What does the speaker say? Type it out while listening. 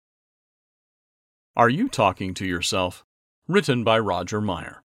Are You Talking to Yourself? Written by Roger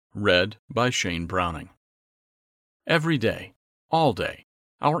Meyer. Read by Shane Browning. Every day, all day,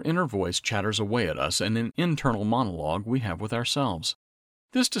 our inner voice chatters away at us in an internal monologue we have with ourselves.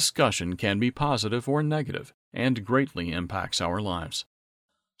 This discussion can be positive or negative and greatly impacts our lives.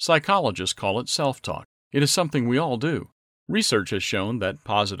 Psychologists call it self-talk. It is something we all do. Research has shown that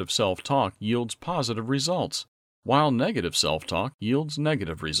positive self-talk yields positive results, while negative self-talk yields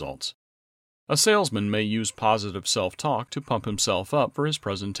negative results. A salesman may use positive self-talk to pump himself up for his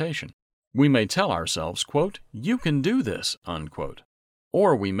presentation. We may tell ourselves, quote, "You can do this," unquote.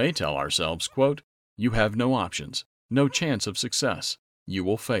 Or we may tell ourselves, quote, "You have no options, no chance of success, you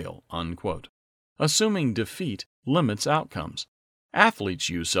will fail," unquote. Assuming defeat limits outcomes. Athletes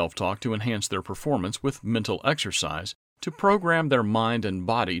use self-talk to enhance their performance with mental exercise, to program their mind and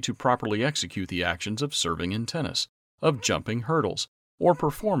body to properly execute the actions of serving in tennis, of jumping hurdles, or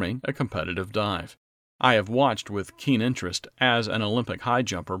performing a competitive dive. I have watched with keen interest as an Olympic high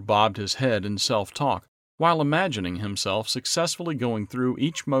jumper bobbed his head in self-talk while imagining himself successfully going through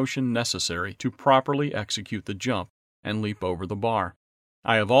each motion necessary to properly execute the jump and leap over the bar.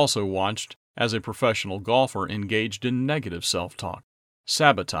 I have also watched as a professional golfer engaged in negative self-talk,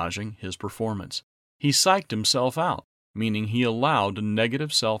 sabotaging his performance. He psyched himself out, meaning he allowed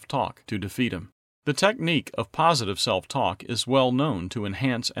negative self-talk to defeat him. The technique of positive self-talk is well known to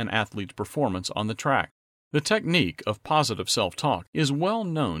enhance an athlete's performance on the track.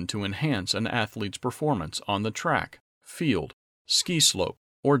 Field, ski slope,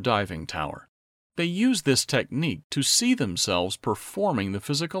 or diving tower. They use this technique to see themselves performing the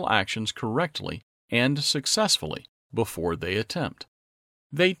physical actions correctly and successfully before they attempt.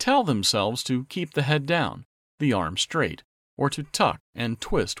 They tell themselves to keep the head down, the arms straight, or to tuck and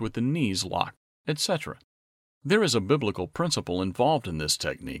twist with the knees locked, etc. There is a biblical principle involved in this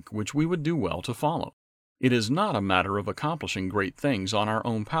technique which we would do well to follow. It is not a matter of accomplishing great things on our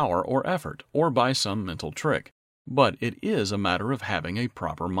own power or effort or by some mental trick, but it is a matter of having a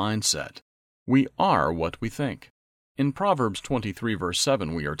proper mindset. We are what we think. In Proverbs 23 verse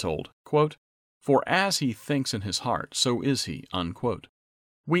 7 we are told, quote, "For as he thinks in his heart, so is he," unquote.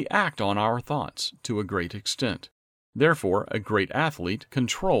 We act on our thoughts to a great extent. Therefore, a great athlete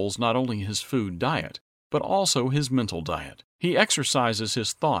controls not only his food diet, but also his mental diet. He exercises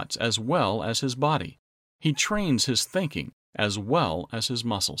his thoughts as well as his body. He trains his thinking as well as his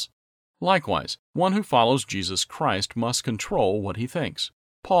muscles. Likewise, one who follows Jesus Christ must control what he thinks.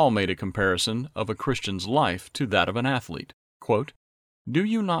 Paul made a comparison of a Christian's life to that of an athlete. Quote, "Do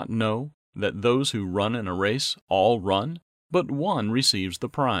you not know that those who run in a race all run, but one receives the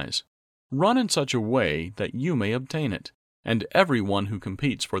prize? Run in such a way that you may obtain it, and everyone who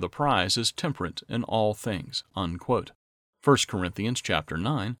competes for the prize is temperate in all things," unquote. 1 Corinthians chapter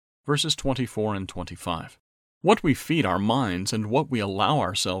 9, verses 24 and 25. What we feed our minds and what we allow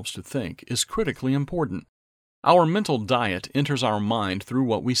ourselves to think is critically important. Our mental diet enters our mind through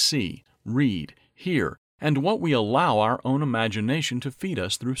what we see, read, hear, and what we allow our own imagination to feed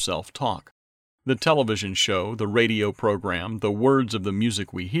us through self-talk. The television show, the radio program, the words of the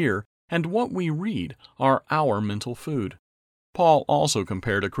music we hear, and what we read are our mental food. Paul also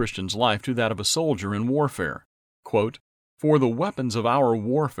compared a Christian's life to that of a soldier in warfare. Quote, "For the weapons of our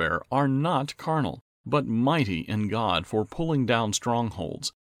warfare are not carnal, but mighty in God for pulling down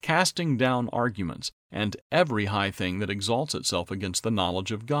strongholds, casting down arguments, and every high thing that exalts itself against the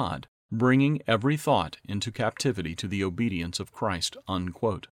knowledge of God, bringing every thought into captivity to the obedience of Christ,"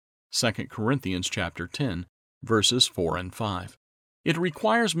 unquote. 2 Corinthians chapter 10, verses 4 and 5. It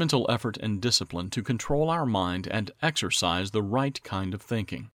requires mental effort and discipline to control our mind and exercise the right kind of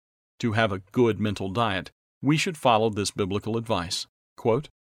thinking. To have a good mental diet, we should follow this biblical advice. Quote,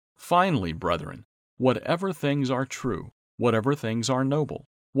 "Finally, brethren, whatever things are true, whatever things are noble,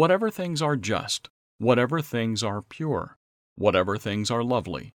 whatever things are just, whatever things are pure, whatever things are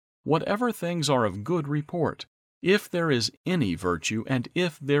lovely, whatever things are of good report, if there is any virtue and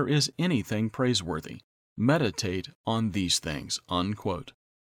if there is anything praiseworthy, meditate on these things," unquote.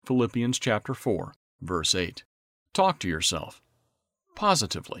 Philippians chapter 4, verse 8. Talk to yourself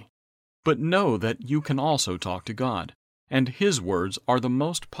positively, but know that you can also talk to God, and His words are the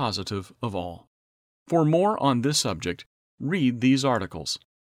most positive of all. For more on this subject, read these articles: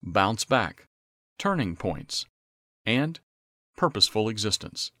 Bounce Back, Turning Points, and Purposeful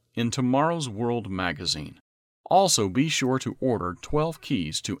Existence in Tomorrow's World magazine. Also, be sure to order 12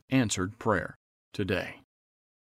 Keys to Answered Prayer today.